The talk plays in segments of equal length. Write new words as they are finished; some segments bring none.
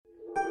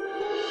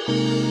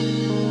Welcome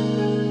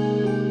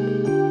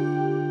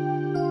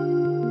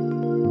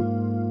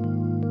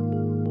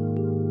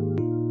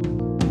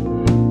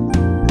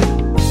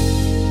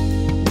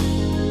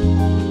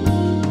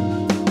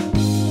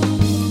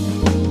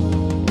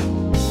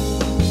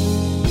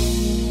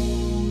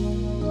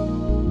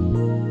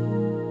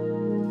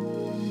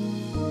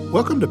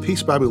to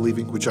Peace Bible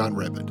Believing with Jon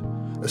Redmond,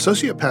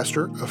 Associate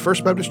Pastor of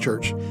First Baptist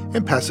Church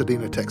in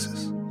Pasadena,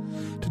 Texas.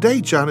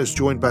 Today, Jon is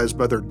joined by his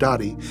mother,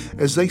 Dottie,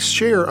 as they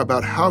share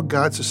about how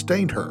God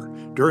sustained her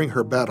during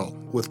her battle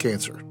with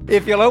cancer.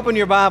 If you'll open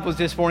your Bibles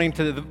this morning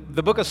to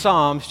the book of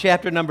Psalms,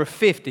 chapter number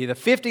 50, the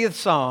 50th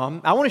Psalm,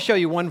 I want to show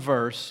you one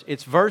verse.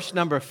 It's verse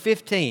number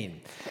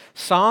 15.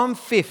 Psalm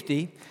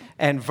 50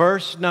 and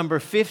verse number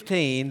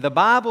 15, the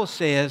Bible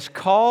says,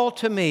 "Call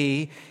to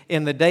me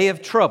in the day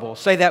of trouble."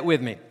 Say that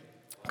with me.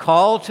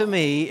 Call to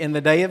me in the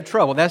day of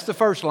trouble. That's the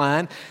first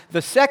line.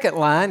 The second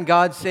line,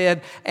 God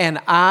said, "And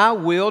I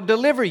will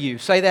deliver you."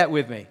 Say that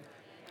with me.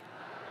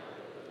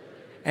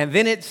 And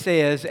then it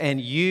says,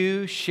 "And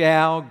you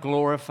shall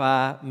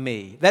glorify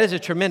me." That is a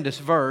tremendous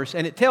verse,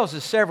 and it tells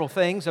us several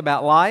things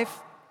about life,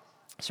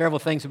 several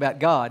things about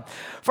God.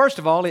 First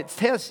of all, it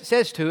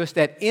says to us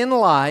that in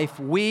life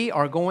we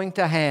are going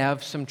to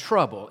have some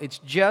trouble. It's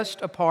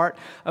just a part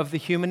of the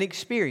human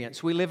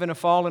experience. We live in a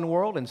fallen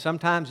world, and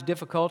sometimes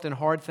difficult and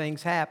hard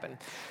things happen.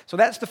 So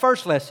that's the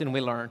first lesson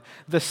we learn.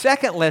 The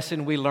second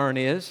lesson we learn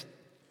is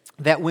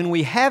that when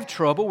we have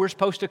trouble, we're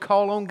supposed to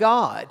call on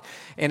God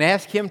and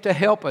ask Him to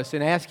help us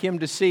and ask Him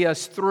to see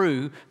us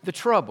through the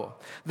trouble.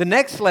 The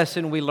next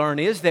lesson we learn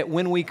is that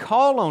when we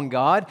call on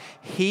God,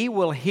 He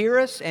will hear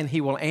us and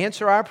He will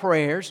answer our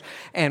prayers,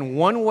 and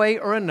one way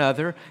or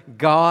another,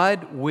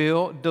 God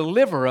will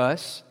deliver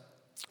us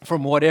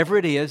from whatever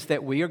it is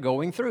that we are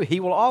going through. He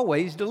will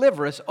always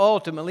deliver us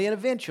ultimately and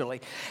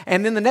eventually.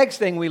 And then the next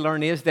thing we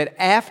learn is that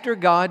after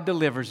God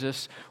delivers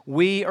us,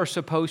 we are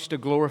supposed to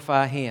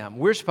glorify Him.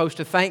 We're supposed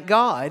to thank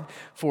God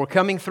for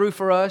coming through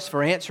for us,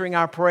 for answering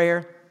our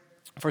prayer,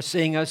 for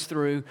seeing us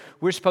through.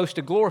 We're supposed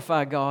to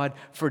glorify God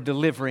for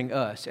delivering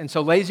us. And so,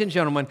 ladies and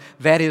gentlemen,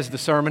 that is the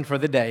sermon for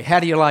the day. How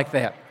do you like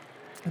that?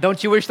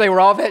 Don't you wish they were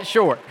all that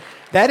short?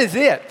 That is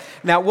it.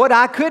 Now, what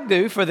I could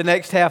do for the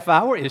next half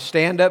hour is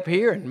stand up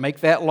here and make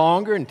that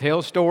longer and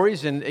tell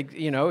stories and,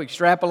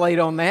 extrapolate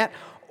on that.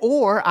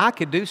 Or I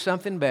could do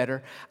something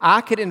better.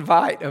 I could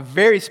invite a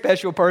very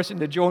special person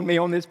to join me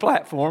on this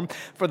platform.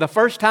 For the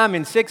first time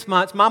in 6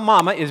 months, my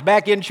mama is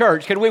back in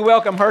church. Can we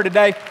welcome her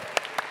today?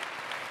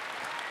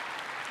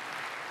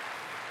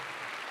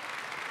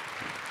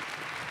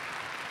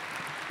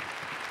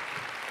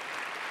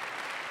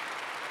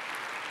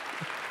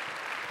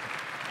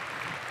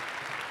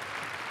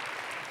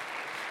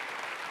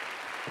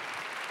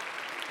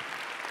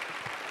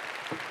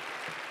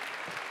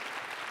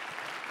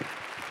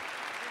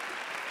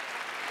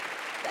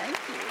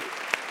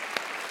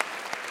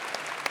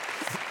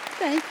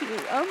 Thank you.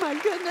 Oh, my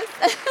goodness.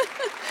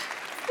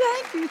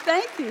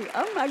 Thank you.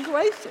 Oh, my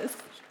gracious.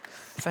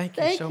 Thank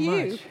you so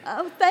much.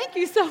 Oh, thank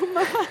you so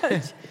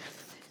much.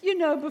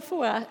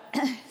 Before I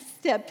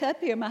stepped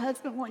up here, my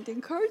husband wanted to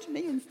encourage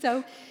me, and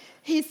so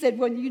he said,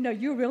 well,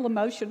 you're real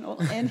emotional.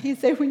 And he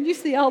said, when you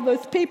see all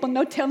those people,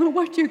 no telling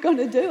what you're going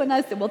to do. And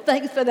I said, well,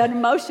 thanks for that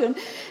emotion.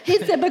 He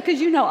said,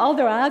 because all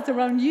their eyes are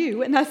on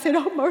you. And I said,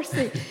 oh,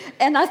 mercy.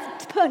 And I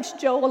punched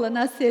Joel, and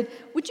I said,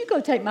 would you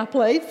go take my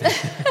place?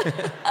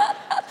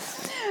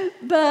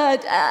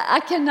 But I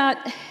cannot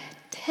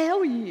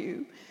tell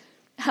you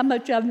how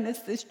much I've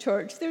missed this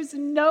church. There's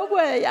no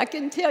way I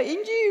can tell. And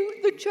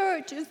you, the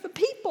church, is the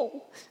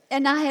people.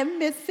 And I have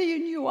missed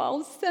seeing you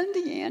all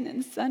Sunday in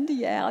and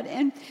Sunday out.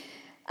 And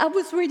I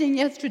was reading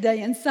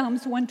yesterday in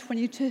Psalms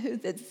 122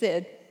 that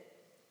said,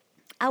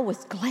 I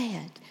was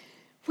glad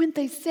when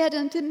they said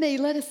unto me,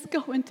 let us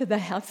go into the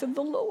house of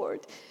the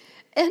Lord.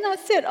 And I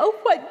said, oh,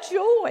 what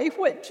joy,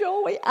 what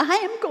joy. I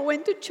am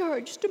going to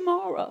church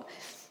tomorrow.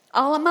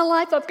 All of my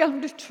life I've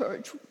gone to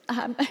church.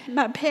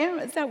 My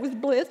parents, I was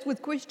blessed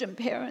with Christian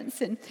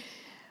parents. And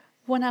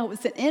when I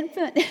was an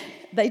infant,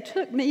 they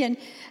took me, and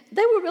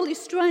they were really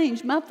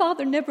strange. My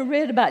father never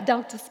read about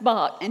Dr.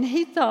 Spock, and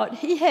he thought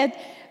he had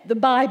the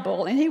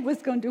Bible, and he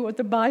was going to do what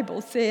the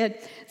Bible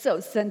said.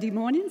 So Sunday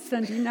morning,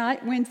 Sunday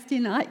night, Wednesday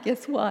night,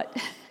 guess what?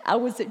 I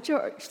was at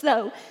church.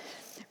 So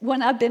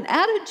when I've been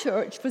out of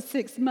church for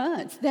 6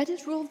 months, that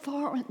is real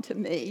foreign to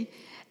me.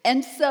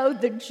 And so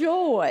the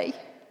joy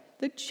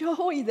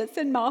that's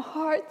in my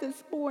heart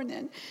this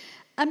morning,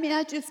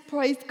 I just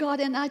praise God,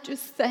 and I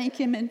just thank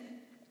Him. And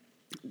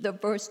the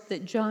verse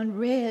that Jon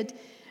read,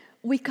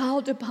 we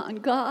called upon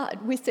God.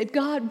 We said,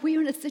 God,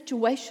 we're in a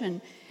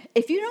situation.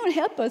 If you don't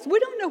help us, we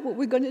don't know what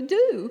we're going to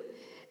do.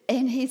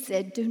 And He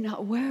said, do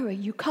not worry.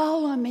 You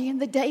call on me in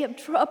the day of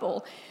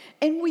trouble.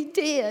 And we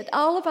did.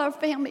 All of our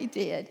family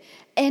did.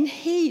 And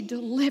He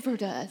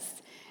delivered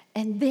us.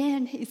 And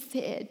then He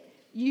said,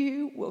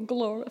 you will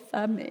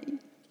glorify me.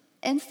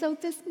 And so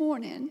this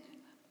morning,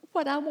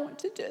 what I want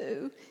to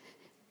do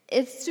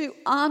is to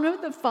honor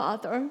the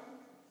Father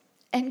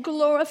and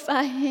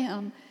glorify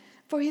Him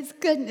for his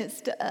goodness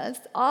to us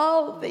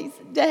all these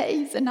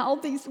days and all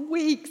these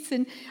weeks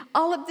and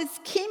all of this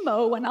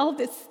chemo and all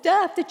this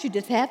stuff that you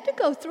just have to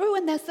go through,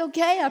 and that's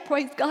okay. I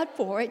praise God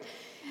for it.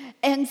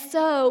 And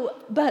so,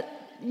 but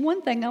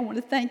one thing I want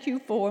to thank you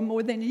for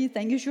more than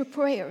anything is your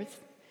prayers.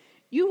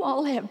 You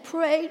all have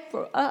prayed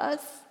for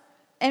us,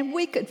 and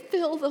we could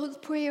feel those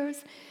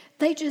prayers.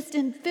 They just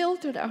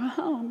infiltrated our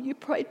home. You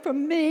prayed for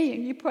me,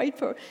 and you prayed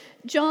for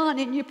John,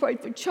 and you prayed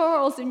for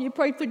Charles, and you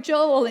prayed for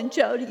Joel and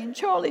Jody and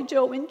Charlie,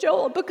 Joe and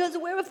Joel, because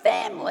we're a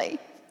family.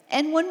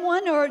 And when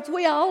one hurts,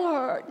 we all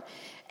hurt.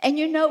 And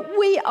you know,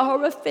 we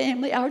are a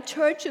family. Our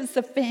church is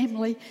a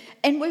family,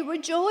 and we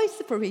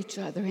rejoice for each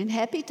other in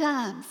happy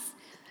times.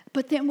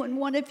 But then when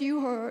one of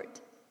you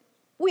hurt,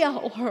 we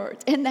all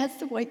hurt, and that's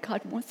the way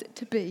God wants it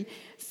to be.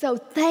 So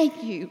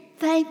thank you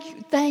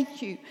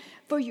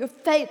for your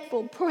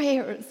faithful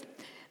prayers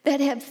that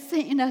have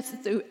seen us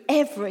through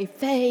every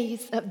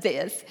phase of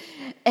this.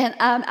 And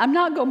I'm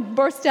not going to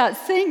burst out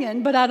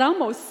singing, but I'd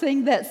almost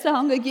sing that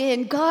song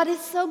again. God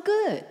is so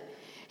good.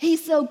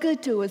 He's so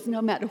good to us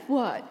no matter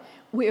what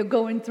we're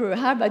going through.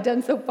 How have I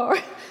done so far?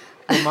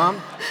 Hey,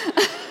 Mom,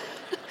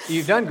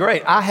 you've done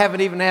great. I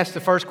haven't even asked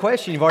the first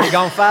question. You've already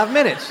gone 5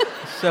 minutes.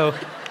 So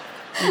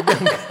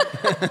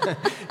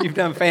you've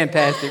done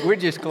fantastic. We're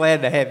just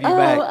glad to have you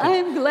back. Oh, I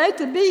am glad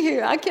to be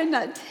here. I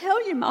cannot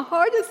tell you. My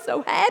heart is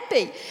so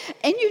happy.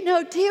 And you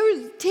know,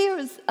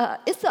 tears.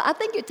 I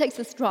think it takes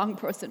a strong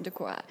person to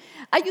cry.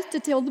 I used to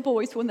tell the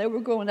boys when they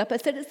were growing up, I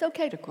said, it's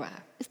okay to cry.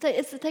 It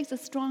takes a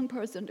strong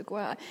person to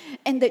cry.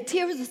 And that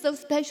tears are so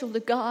special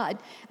to God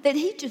that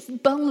he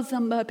just bundles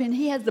them up, and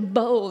he has a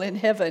bowl in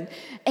heaven.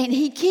 And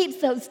he keeps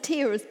those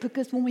tears,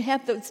 because when we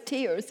have those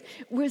tears,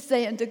 we're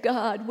saying to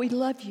God, we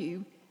love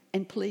you.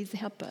 And please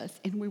help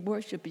us, and we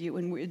worship you,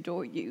 and we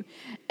adore you.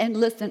 And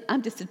listen,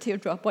 I'm just a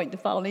teardrop waiting to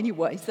fall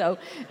anyway. So,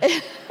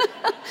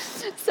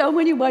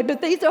 anyway,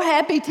 but these are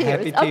happy tears.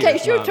 Happy tears, okay,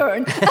 it's your Mom.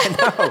 turn.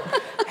 No,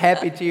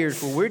 happy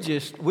tears. Well, we're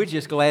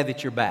just glad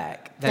that you're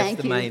back. That's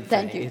the main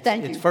thing.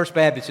 Thank you. First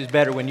Baptist is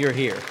better when you're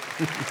here.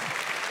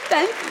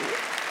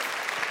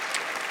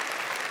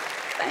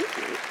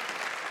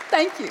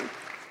 Thank you.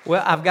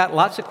 Well, I've got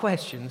lots of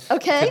questions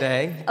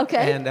today.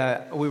 Okay.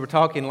 And we were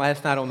talking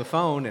last night on the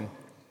phone, and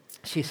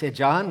she said,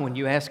 John, when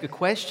you ask a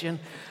question,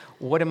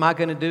 what am I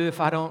going to do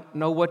if I don't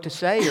know what to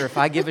say, or if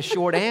I give a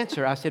short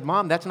answer? I said,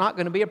 Mom, that's not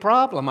going to be a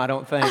problem, I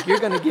don't think. You're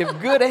going to give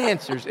good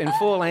answers and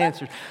full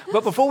answers.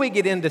 But before we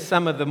get into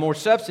some of the more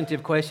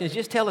substantive questions,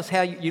 just tell us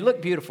how you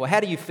look beautiful.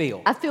 How do you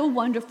feel? I feel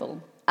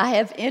wonderful. I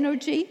have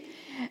energy,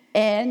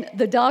 and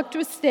the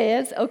doctor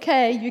says,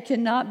 okay, you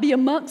cannot be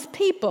amongst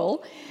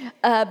people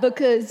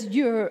because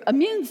your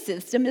immune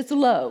system is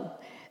low.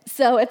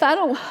 So if I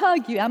don't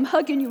hug you, I'm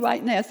hugging you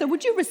right now. So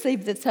would you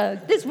receive this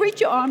hug? Just reach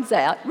your arms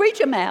out. Reach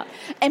them out.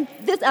 And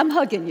I'm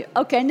hugging you.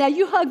 Okay, now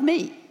you hug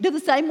me. Do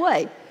the same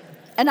way.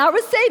 And I'll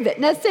receive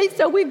it. Now see,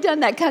 so we've done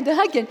that kind of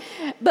hugging.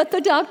 But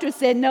the doctor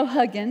said no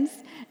huggings,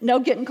 no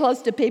getting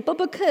close to people,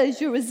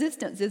 because your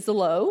resistance is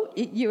low.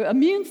 Your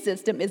immune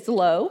system is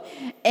low.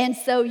 And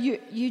so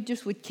you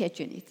just would catch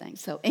anything.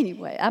 So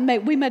anyway,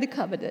 we made a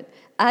covenant.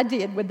 I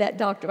did with that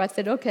doctor. I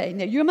said, okay,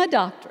 now you're my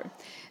doctor.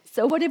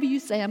 So whatever you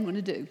say, I'm going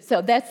to do.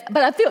 But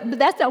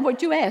that's not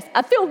what you asked.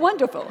 I feel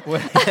wonderful.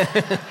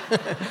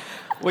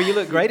 Well, you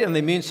look great, and the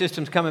immune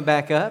system's coming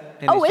back up.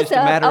 And it's just a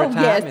matter of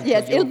time.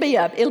 Yes, it'll be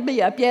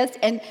up, yes.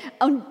 And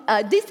on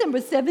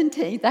December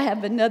 17th, I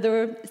have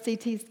another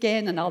CT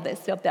scan and all that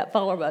stuff, that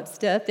follow-up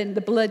stuff, and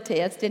the blood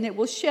test, and it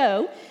will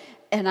show.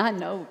 And I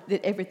know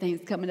that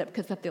everything's coming up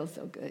because I feel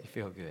so good. You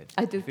feel good.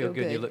 I do feel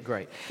good. You look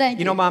great. Thank you.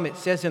 You know, Mom, it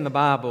says in the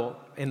Bible,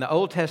 in the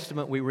Old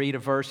Testament, we read a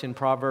verse in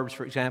Proverbs,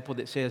 for example,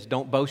 that says,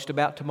 don't boast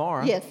about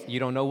tomorrow. Yes. You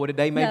don't know what a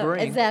day may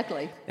bring.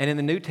 Exactly. And in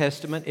the New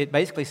Testament, it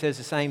basically says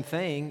the same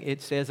thing.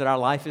 It says that our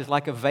life is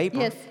like a vapor.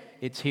 Yes.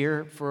 It's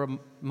here for a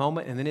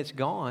moment, and then it's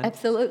gone.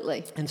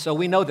 Absolutely. And so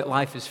we know that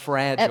life is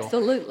fragile.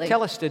 Absolutely.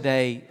 Tell us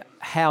today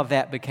how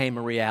that became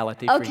a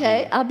reality for you.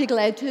 Okay, I'll be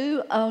glad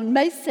to. On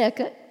May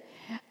 2nd,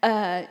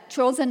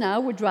 Charles and I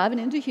were driving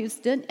into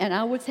Houston, and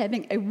I was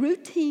having a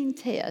routine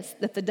test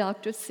that the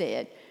doctor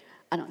said,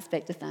 I don't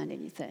expect to find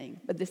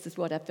anything, but this is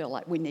what I feel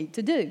like we need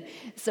to do.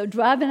 So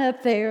driving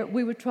up there,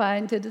 we were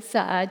trying to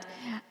decide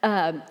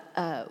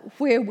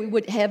where we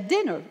would have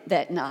dinner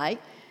that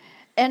night.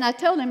 And I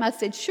told him, I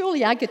said,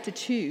 surely I get to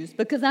choose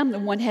because I'm the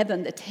one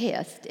having the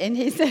test. And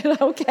he said,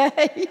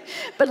 okay,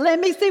 but let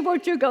me see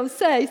what you're going to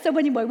say. So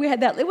anyway, we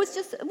had that. It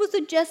was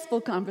a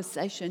jestful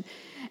conversation.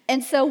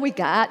 And so we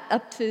got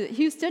up to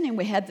Houston and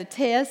we had the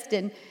test,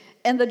 and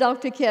the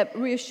doctor kept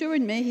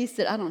reassuring me. He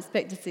said, I don't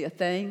expect to see a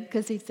thing,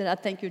 because he said, I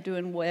think you're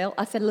doing well.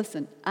 I said,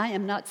 listen, I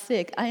am not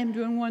sick. I am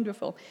doing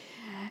wonderful.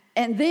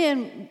 And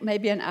then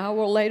maybe an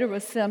hour later or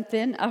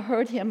something, I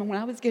heard him, and when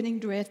I was getting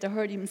dressed, I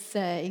heard him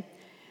say,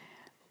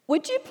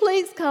 would you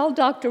please call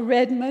Dr.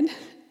 Redmond?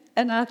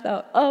 And I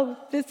thought, oh,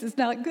 this is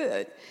not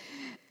good.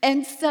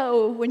 And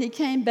so when he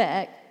came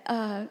back,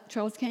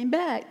 Charles came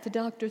back, the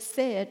doctor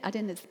said, I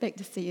didn't expect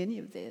to see any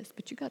of this,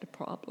 but you got a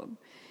problem.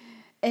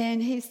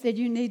 And he said,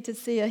 you need to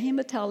see a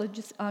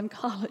hematologist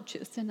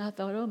oncologist. And I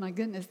thought, oh my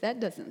goodness, that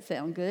doesn't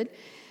sound good.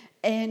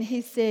 And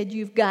he said,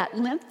 you've got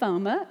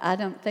lymphoma. I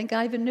don't think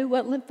I even knew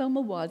what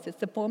lymphoma was.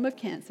 It's a form of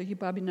cancer. You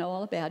probably know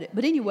all about it.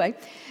 But anyway,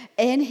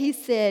 and he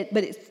said,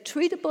 but it's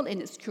treatable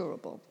and it's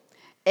curable.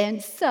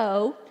 And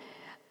so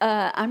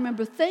I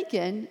remember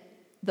thinking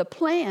the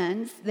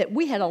plans, that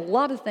we had a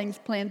lot of things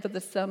planned for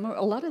the summer,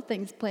 a lot of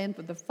things planned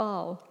for the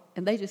fall,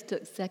 and they just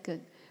took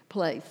second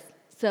place.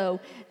 So,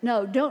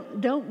 no,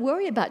 don't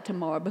worry about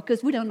tomorrow,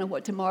 because we don't know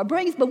what tomorrow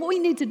brings. But what we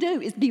need to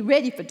do is be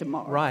ready for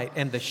tomorrow. Right,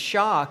 and the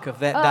shock of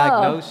that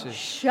diagnosis.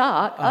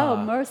 Shock!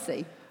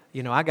 Mercy!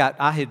 You know,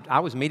 I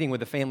was meeting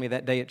with a family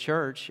that day at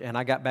church, and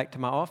I got back to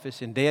my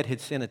office, and Dad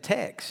had sent a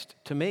text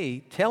to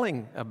me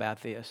telling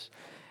about this,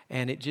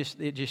 and it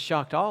just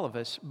shocked all of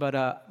us.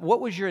 But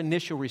what was your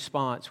initial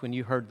response when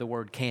you heard the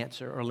word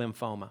cancer or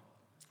lymphoma?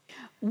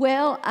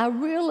 Well,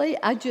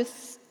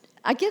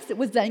 I guess it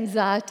was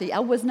anxiety. I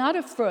was not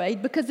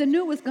afraid because I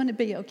knew it was going to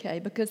be okay,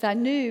 because I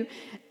knew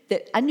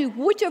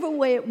whichever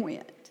way it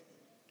went,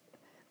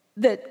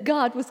 that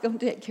God was going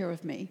to take care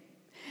of me.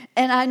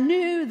 And I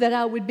knew that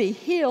I would be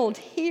healed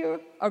here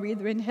or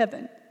either in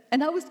heaven.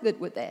 And I was good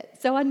with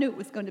that. So I knew it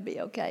was going to be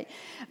okay.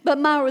 But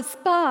my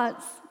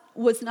response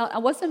was not, I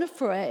wasn't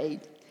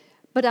afraid,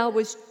 but there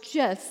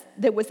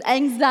was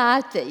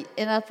anxiety.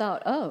 And I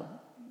thought, oh,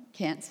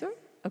 cancer?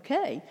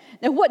 Okay.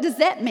 Now, what does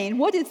that mean?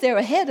 What is there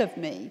ahead of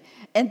me?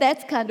 And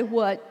that's kind of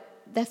my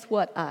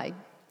thoughts.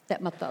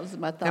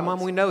 And Mom,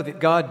 we know that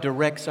God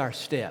directs our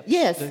steps.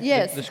 Yes,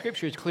 yes. The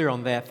Scripture is clear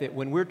on that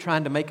when we're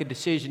trying to make a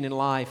decision in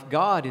life,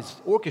 God is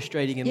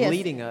orchestrating and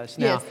leading us.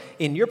 Now,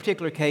 in your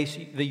particular case,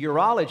 the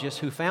urologist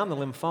who found the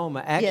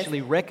lymphoma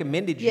actually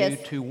recommended you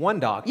to one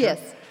doctor. Yes.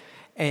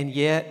 And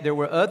yet there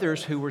were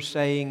others who were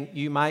saying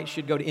you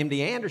should go to MD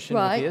Anderson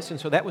with this, and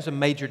so that was a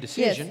major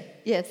decision.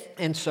 Yes.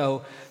 And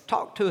so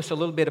talk to us a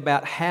little bit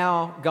about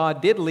how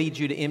God did lead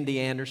you to MD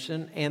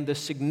Anderson and the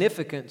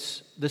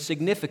significance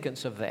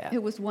of that.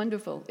 It was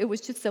wonderful. It was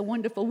just so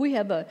wonderful. We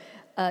have a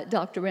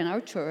doctor in our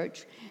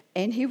church,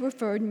 and he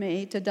referred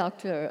me to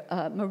Dr.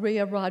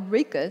 Maria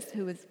Rodriguez,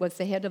 who was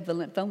the head of the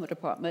lymphoma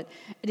department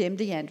at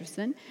MD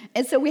Anderson.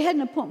 And so we had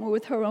an appointment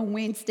with her on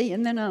Wednesday,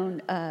 and then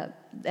on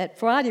that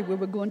Friday we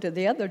were going to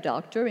the other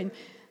doctor, and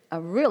I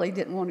really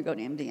didn't want to go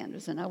to MD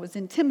Anderson. I was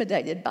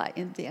intimidated by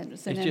MD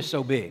Anderson. It's just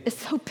so big. It's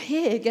so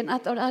big, and I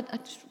thought I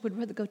just would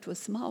rather go to a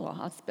smaller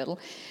hospital.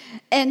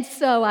 And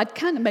so I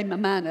kind of made my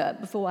mind up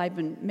before I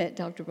even met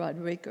Dr.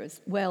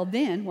 Rodriguez. Well,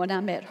 then, when I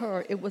met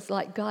her, it was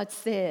like God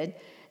said,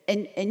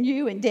 and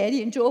you and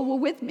Daddy and Joel were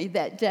with me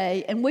that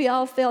day, and we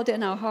all felt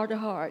in our heart of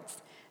hearts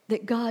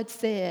that God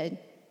said,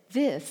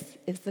 this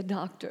is the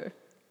doctor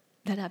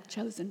that I've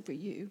chosen for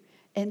you,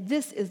 and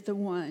this is the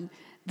one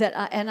that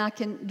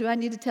do I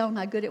need to tell him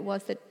how good it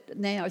was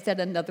now, or is that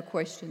another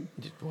question?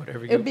 Just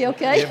whatever. It'll be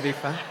okay? It'll be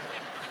fine.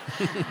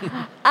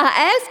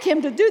 I asked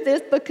him to do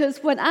this because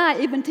when I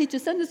even teach a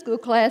Sunday school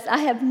class, I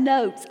have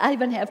notes. I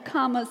even have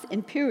commas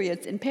and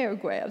periods and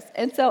paragraphs.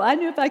 And so I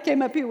knew if I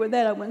came up here with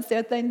that, I wouldn't say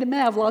a thing to me.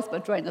 I've lost my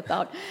train of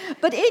thought.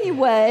 But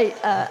anyway,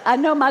 I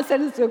know my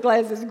Sunday school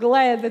class is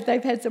glad that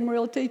they've had some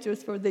real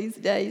teachers for these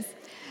days.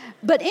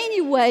 But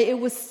anyway, it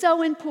was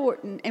so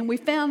important, and we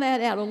found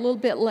that out a little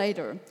bit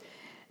later,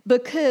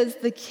 because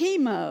the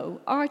chemo,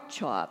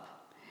 R-CHOP,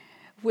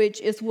 which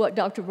is what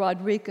Dr.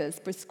 Rodriguez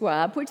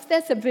prescribed, which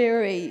that's a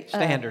very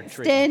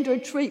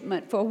standard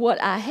treatment for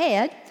what I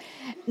had.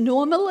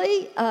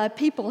 Normally,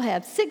 people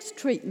have 6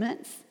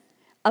 treatments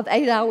of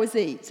 8 hours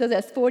each, so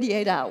that's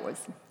 48 hours.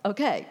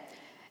 Okay.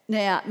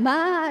 Now,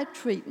 my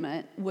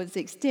treatment was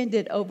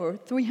extended over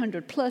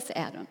 300 plus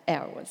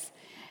hours,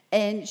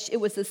 and it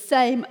was the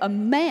same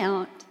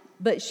amount,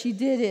 but she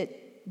did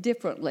it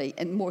differently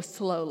and more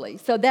slowly.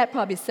 So that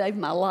probably saved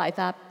my life.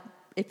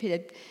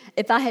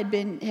 If I had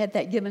had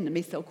that given to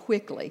me so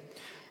quickly,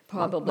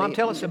 probably. Mom,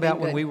 tell us about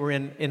when we were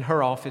in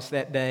her office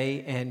that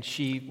day, and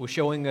she was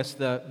showing us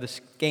the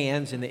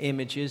scans and the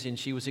images, and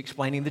she was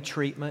explaining the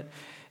treatment.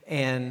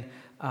 And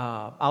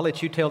I'll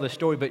let you tell the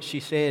story, but she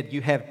said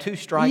you have 2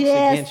 strikes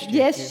against you.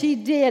 Yes, she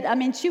did. I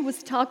mean, she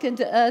was talking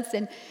to us,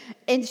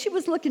 and she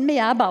was looking me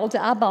eyeball to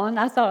eyeball, and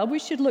I thought, we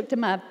should look to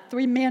my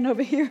 3 men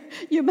over here.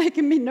 You're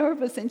making me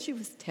nervous. And she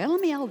was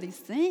telling me all these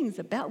things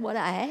about what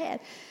I had.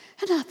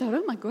 And I thought,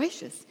 oh, my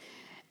gracious.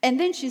 And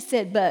then she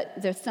said, but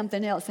there's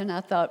something else. And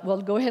I thought,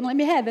 well, go ahead and let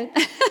me have it.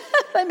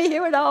 Let me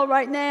hear it all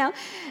right now.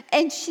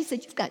 And she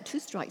said, you've got 2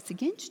 strikes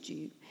against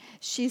you.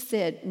 She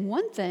said,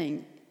 one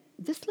thing,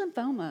 this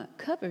lymphoma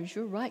covers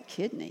your right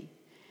kidney.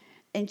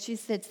 And she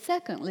said,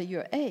 secondly,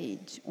 your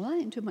age. Well, I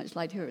didn't too much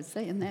like her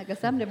saying that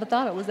because I've never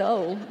thought I was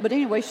old. But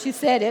anyway, she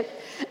said it.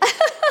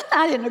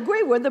 I didn't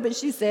agree with her, but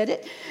she said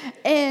it.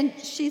 And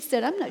she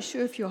said, I'm not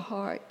sure if your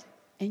heart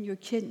and your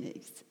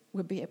kidneys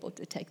will be able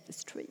to take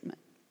this treatment.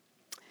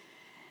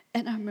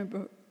 And I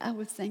remember I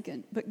was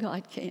thinking, but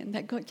God can.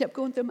 That God kept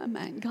going through my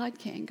mind. God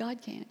can,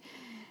 God can.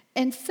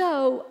 And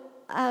so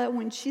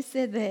when she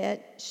said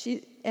that,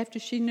 after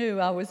she knew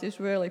I was just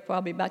really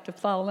probably about to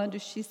fall under,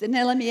 she said,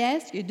 now let me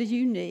ask you, do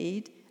you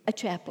need a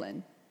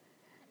chaplain?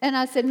 And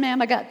I said,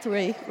 ma'am, I got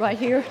 3 right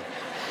here.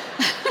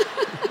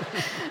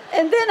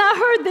 And then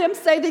I heard them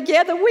say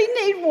together, we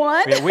need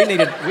one. Yeah, we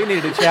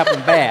needed a chaplain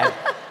bad.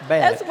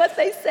 That's what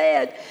they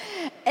said.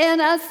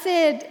 And I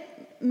said,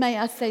 may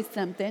I say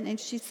something? And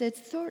she said,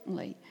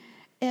 certainly.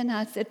 And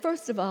I said,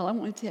 first of all, I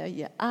want to tell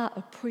you, I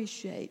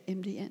appreciate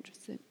MD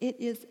Anderson. It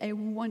is a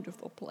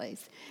wonderful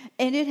place.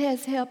 And it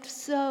has helped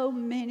so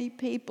many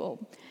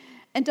people.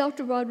 And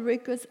Dr.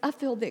 Rodriguez, I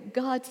feel that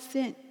God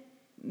sent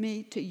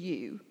me to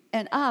you.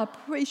 And I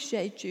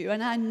appreciate you.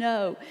 And I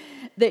know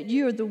that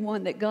you're the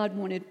one that God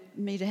wanted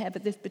me to have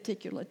at this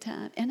particular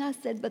time. And I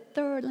said, but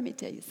third, let me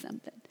tell you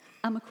something.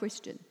 I'm a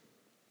Christian.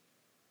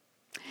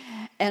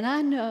 And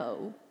I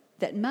know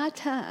that my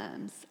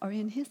times are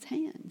in his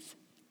hands.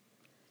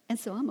 And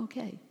so I'm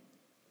okay,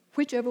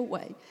 whichever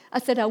way. I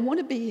said, I want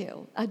to be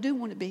healed. I do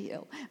want to be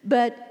healed.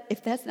 But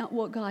if that's not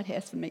what God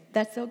has for me,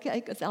 that's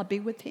okay, because I'll be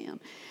with him.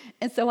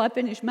 And so I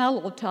finished my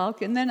little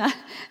talk, and then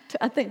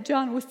I think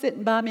John was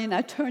sitting by me, and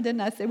I turned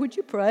and I said, would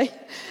you pray?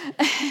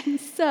 And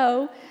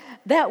so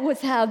that was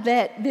how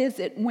that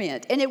visit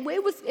went. And it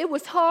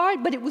was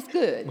hard, but it was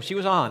good. Well, she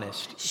was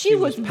honest. She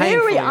was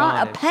very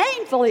honest.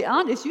 painfully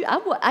honest.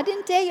 I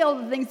didn't tell you all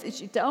the things that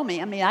she told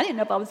me. I mean, I didn't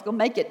know if I was going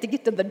to make it to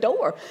get to the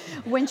door.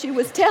 When she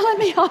was telling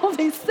me all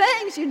these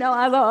things,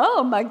 I thought,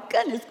 oh, my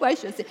goodness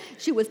gracious.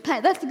 She was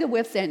that's a good way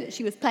of saying it.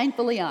 She was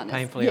painfully honest.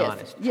 Painfully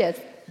honest. Yes.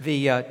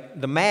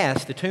 The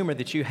mass, the tumor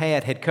that you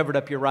had covered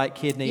up your right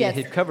kidney. Yes.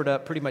 It had covered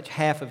up pretty much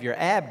half of your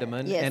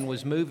abdomen. Yes. And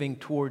was moving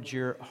towards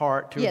your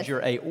heart, towards Yes.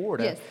 your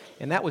aorta. Yes.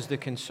 And that was the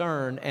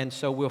concern. And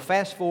so we'll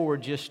fast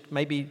forward just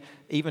maybe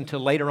even to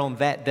later on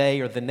that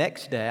day or the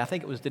next day. I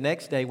think it was the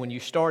next day when you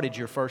started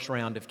your first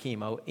round of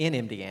chemo in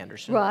MD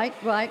Anderson.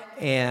 Right.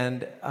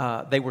 And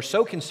they were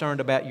so concerned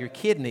about your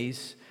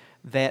kidneys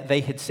that they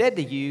had said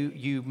to you,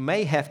 you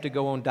may have to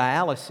go on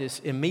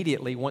dialysis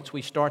immediately once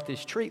we start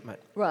this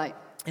treatment. Right.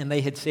 And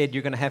they had said,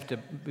 you're going to have to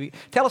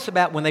tell us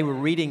about when they were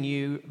reading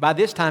you. By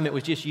this time, it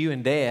was just you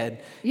and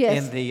Dad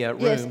in the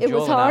room. Yes, it Joel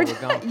was hard. And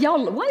I were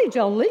gone. Why did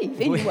y'all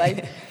leave?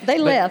 Anyway, they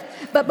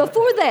left. But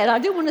before that, I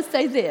do want to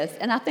say this,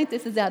 and I think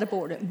this is out of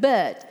order.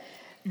 But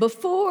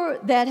before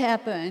that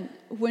happened,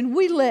 when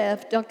we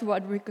left Dr.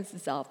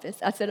 Rodriguez's office,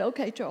 I said,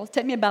 okay, Charles,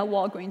 take me by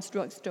Walgreens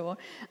drugstore.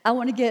 I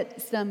want to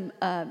get some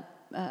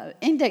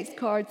index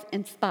cards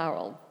and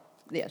spiral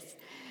this.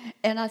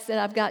 And I said,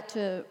 I've got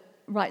to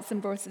write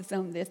some verses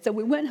on this. So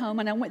we went home,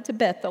 and I went to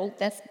Bethel.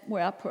 That's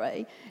where I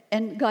pray.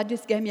 And God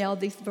just gave me all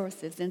these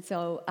verses. And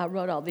so I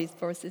wrote all these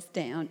verses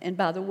down. And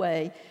by the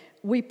way,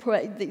 we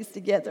prayed these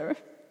together.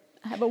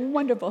 I have a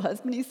wonderful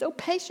husband. He's so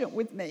patient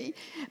with me.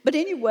 But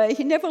anyway,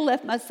 he never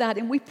left my side.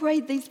 And we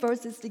prayed these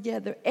verses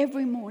together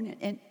every morning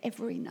and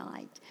every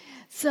night.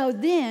 So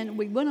then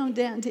we went on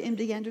down to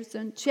MD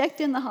Anderson,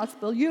 checked in the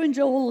hospital. You and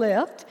Joel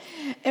left.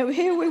 And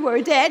here we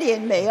were, Daddy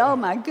and me. Oh,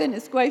 my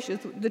goodness gracious.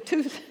 The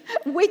 2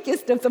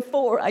 weakest of the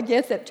 4. I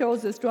guess that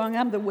Charles is strong.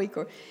 I'm the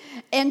weaker.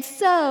 And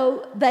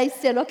so they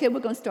said, okay,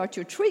 we're going to start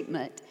your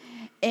treatment.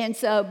 And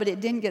so, but it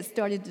didn't get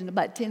started until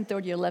about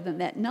 10:30, 11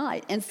 that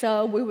night. And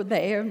so we were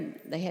there, and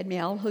they had me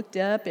all hooked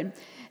up.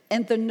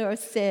 And the nurse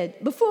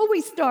said, before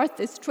we start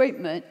this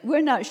treatment,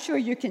 we're not sure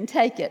you can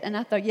take it. And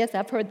I thought, yes,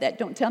 I've heard that.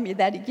 Don't tell me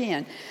that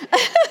again.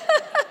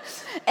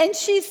 And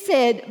she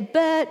said,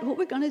 but what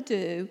we're going to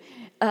do,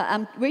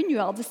 I'm reading you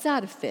all the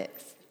side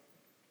effects.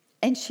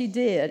 And she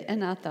did.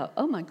 And I thought,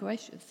 oh, my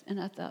gracious. And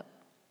I thought,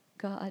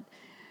 God,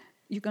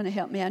 you're going to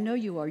help me. I know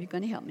you are. You're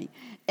going to help me.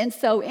 And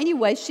so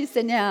anyway, she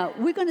said, now,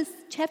 we're going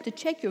to have to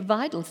check your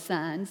vital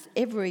signs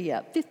every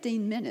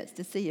 15 minutes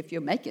to see if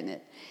you're making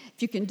it,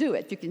 if you can do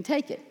it, if you can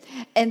take it.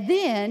 And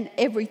then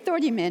every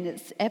 30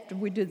 minutes after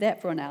we do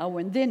that for an hour,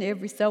 and then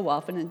every so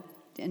often,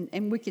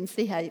 and we can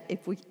see how,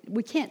 if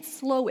we can't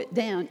slow it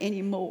down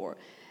anymore,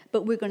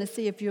 but we're going to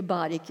see if your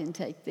body can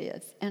take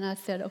this. And I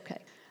said, okay,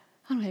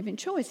 I don't have any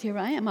choice. Here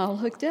I am all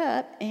hooked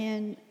up.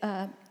 And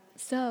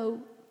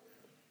so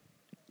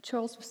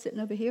Charles was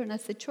sitting over here, and I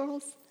said,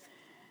 Charles,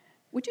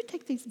 would you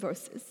take these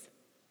verses,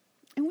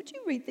 and would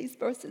you read these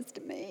verses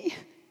to me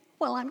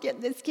while I'm getting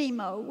this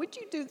chemo? Would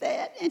you do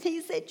that? And he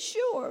said,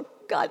 sure.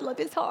 God love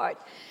his heart.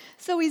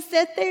 So he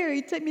sat there,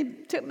 he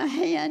took my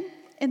hand,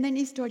 and then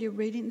he started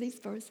reading these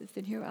verses,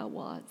 and here I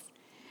was.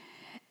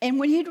 And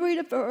when he'd read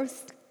a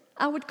verse,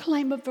 I would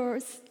claim a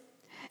verse,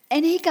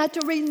 and he got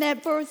to reading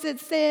that verse that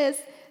says,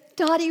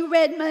 Dottie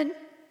Redmond,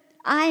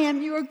 I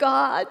am your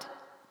God.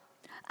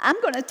 I'm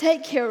going to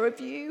take care of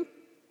you.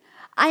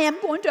 I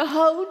am going to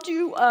hold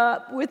you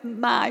up with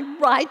my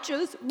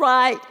righteous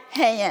right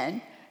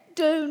hand.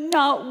 Do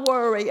not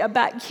worry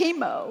about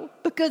chemo,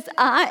 because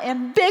I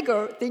am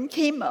bigger than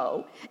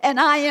chemo, and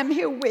I am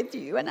here with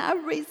you. And I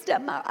raised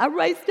up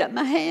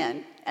my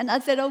hand, and I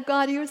said, oh,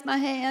 God, here's my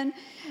hand.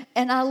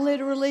 And I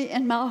literally,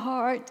 in my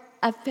heart,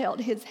 I felt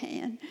his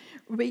hand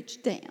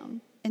reach down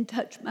and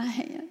touch my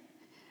hand.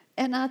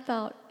 And I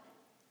thought,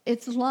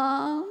 as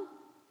long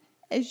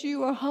as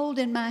you are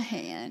holding my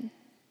hand,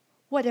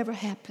 whatever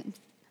happens,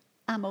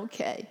 I'm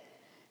okay.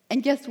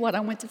 And guess what?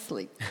 I went to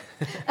sleep.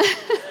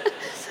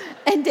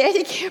 And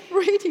Daddy kept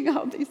reading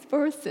all these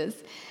verses.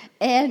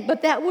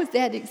 But that was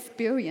that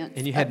experience.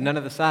 And you had none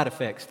of the side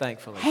effects,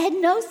 thankfully. Had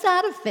no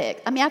side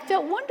effect. I mean, I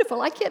felt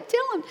wonderful. I kept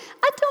telling him.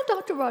 I told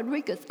Dr.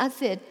 Rodriguez, I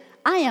said,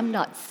 I am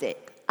not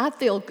sick. I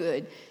feel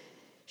good.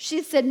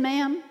 She said,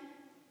 ma'am,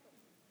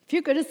 if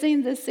you could have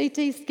seen the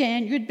CT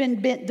scan, you'd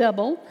been bent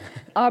double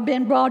or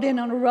been brought in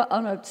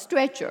on a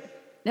stretcher.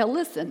 Now,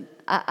 listen,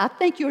 I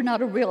think you're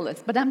not a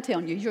realist, but I'm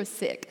telling you, you're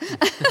sick.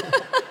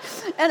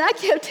 And I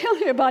kept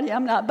telling everybody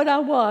I'm not, but I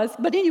was.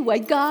 But anyway,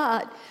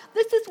 God,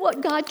 this is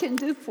what God can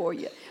do for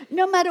you,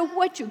 no matter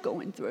what you're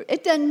going through.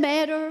 It doesn't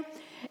matter.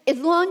 As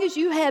long as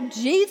you have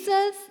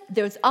Jesus,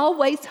 there's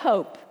always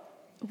hope,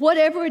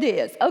 whatever it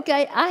is.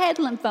 Okay, I had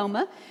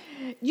lymphoma.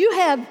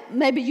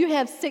 Maybe you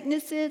have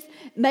sicknesses,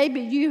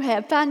 maybe you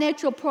have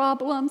financial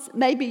problems,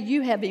 maybe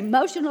you have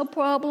emotional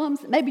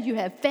problems, maybe you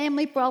have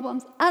family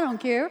problems. I don't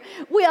care.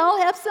 We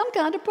all have some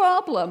kind of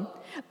problem.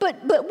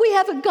 But we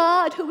have a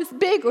God who is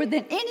bigger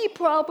than any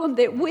problem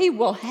that we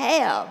will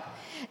have.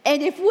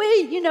 And if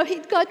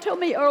God told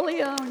me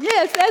early on,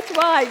 yes, that's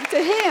right, to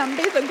him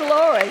be the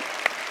glory.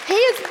 He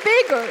is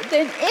bigger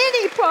than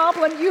any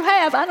problem you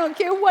have. I don't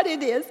care what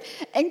it is.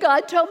 And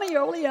God told me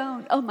early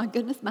on, oh my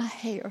goodness, my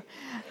hair.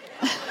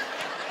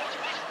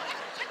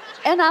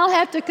 And I'll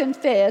have to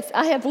confess,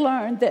 I have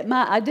learned that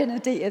my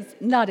identity is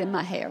not in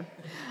my hair.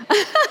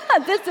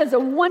 This is a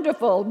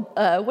wonderful,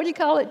 what do you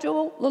call it,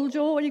 Joel? Little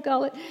Joel, what do you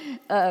call it?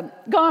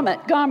 Garment.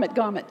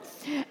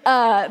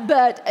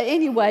 But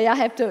anyway,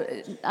 I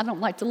don't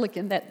like to look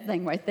in that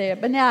thing right there.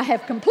 But now I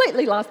have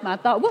completely lost my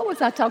thought. What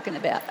was I talking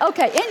about?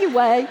 Okay,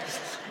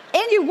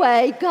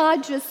 anyway,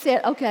 God just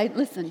said, okay,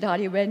 listen,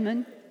 Dottie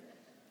Redmond,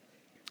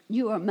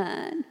 you are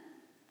mine.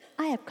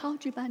 I have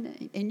called you by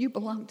name, and you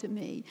belong to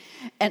me.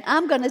 And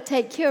I'm going to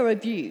take care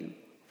of you.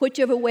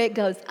 Whichever way it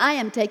goes, I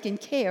am taking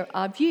care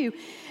of you.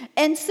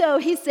 And so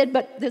he said,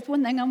 but there's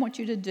one thing I want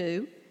you to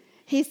do.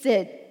 He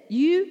said,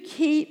 you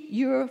keep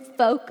your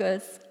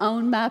focus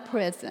on my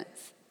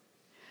presence.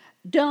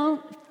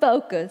 Don't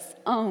focus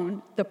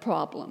on the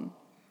problem.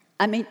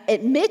 I mean,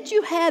 admit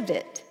you have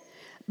it,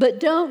 but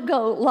don't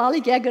go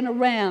lollygagging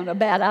around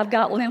about, I've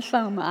got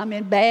lymphoma, I'm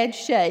in bad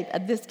shape,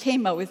 this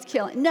chemo is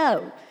killing.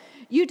 No.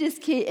 You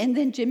just keep, and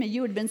then Jimmy,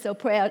 you would have been so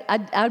proud.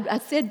 I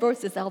said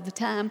verses all the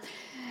time.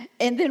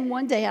 And then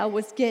one day I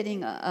was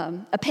getting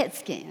a PET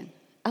scan.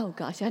 Oh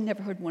gosh, I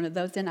never heard one of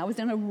those. And I was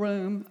in a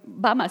room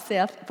by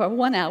myself for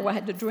 1 hour. I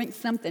had to drink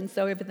something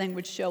so everything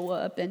would show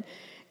up and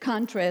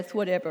contrast,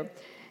 whatever.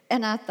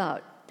 And I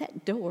thought,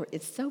 that door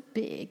is so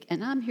big,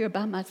 and I'm here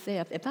by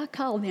myself. If I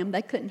call them,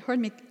 they couldn't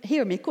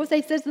hear me. Of course,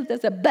 they said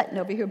there's a button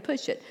over here,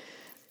 push it.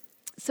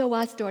 So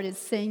I started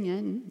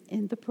singing,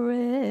 in the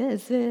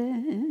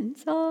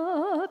presence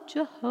of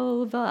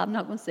Jehovah. I'm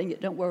not going to sing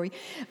it, don't worry.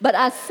 But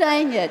I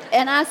sang it,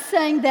 and I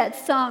sang that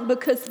song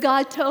because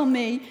God told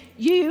me,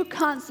 you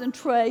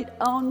concentrate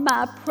on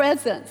my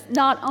presence,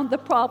 not on the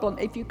problem.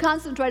 If you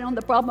concentrate on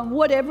the problem,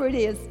 whatever it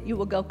is, you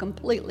will go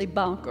completely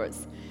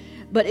bonkers.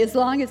 But as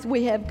long as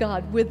we have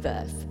God with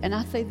us, and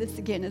I say this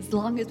again, as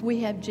long as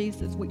we have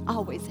Jesus, we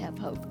always have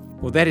hope.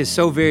 Well, that is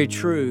so very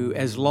true.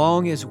 As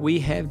long as we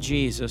have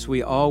Jesus,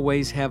 we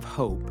always have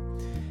hope.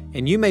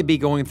 And you may be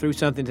going through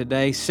something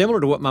today similar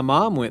to what my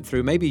mom went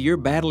through. Maybe you're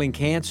battling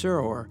cancer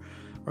or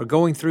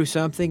going through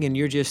something and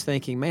you're just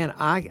thinking, man,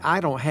 I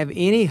don't have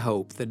any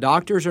hope. The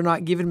doctors are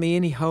not giving me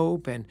any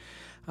hope, and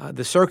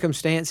the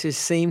circumstances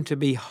seem to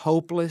be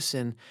hopeless,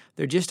 and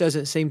there just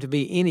doesn't seem to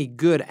be any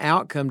good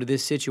outcome to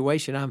this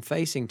situation I'm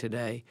facing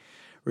today.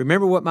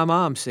 Remember what my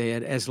mom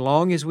said, as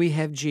long as we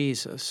have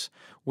Jesus,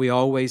 we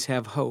always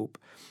have hope.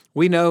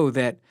 We know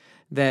that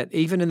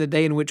even in the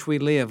day in which we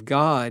live,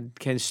 God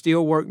can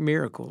still work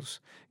miracles.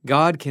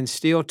 God can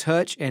still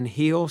touch and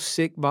heal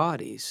sick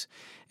bodies.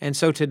 And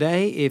so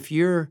today, if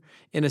you're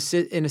in a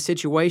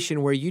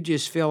situation where you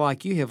just feel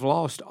like you have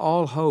lost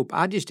all hope,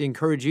 I just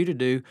encourage you to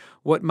do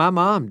what my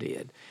mom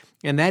did,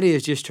 and that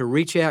is just to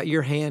reach out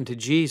your hand to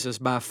Jesus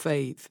by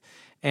faith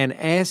and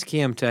ask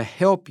Him to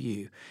help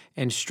you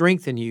and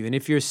strengthen you. And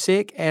if you're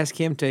sick, ask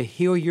Him to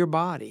heal your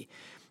body,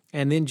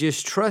 and then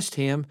just trust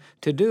Him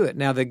to do it.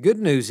 Now, the good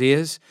news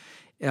is,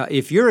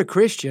 if you're a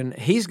Christian,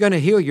 He's going to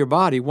heal your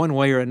body one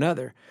way or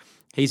another.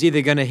 He's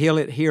either going to heal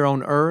it here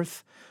on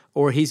earth,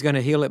 or He's going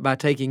to heal it by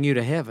taking you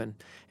to heaven.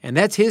 And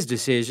that's His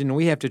decision, and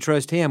we have to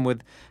trust Him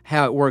with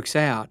how it works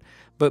out.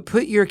 But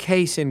put your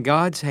case in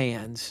God's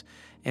hands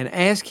and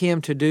ask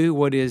Him to do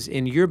what is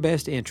in your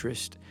best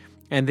interest,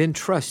 and then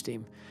trust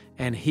Him,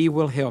 and He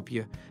will help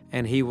you,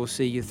 and He will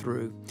see you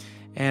through.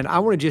 And I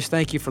want to just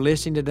thank you for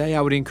listening today.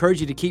 I would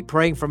encourage you to keep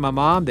praying for my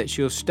mom, that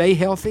she'll stay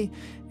healthy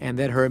and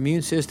that her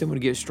immune system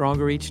would get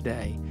stronger each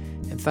day.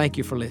 And thank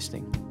you for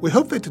listening. We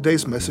hope that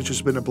today's message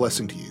has been a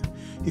blessing to you.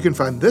 You can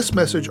find this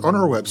message on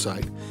our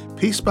website,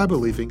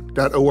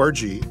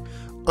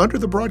 peacebybelieving.org, under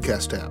the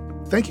Broadcast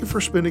tab. Thank you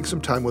for spending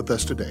some time with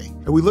us today,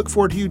 and we look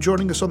forward to you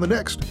joining us on the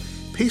next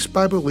Peace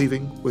by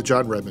Believing with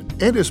Jon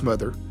Redmond and his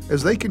mother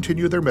as they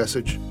continue their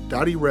message,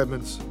 Dottie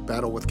Redmond's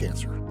Battle with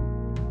Cancer.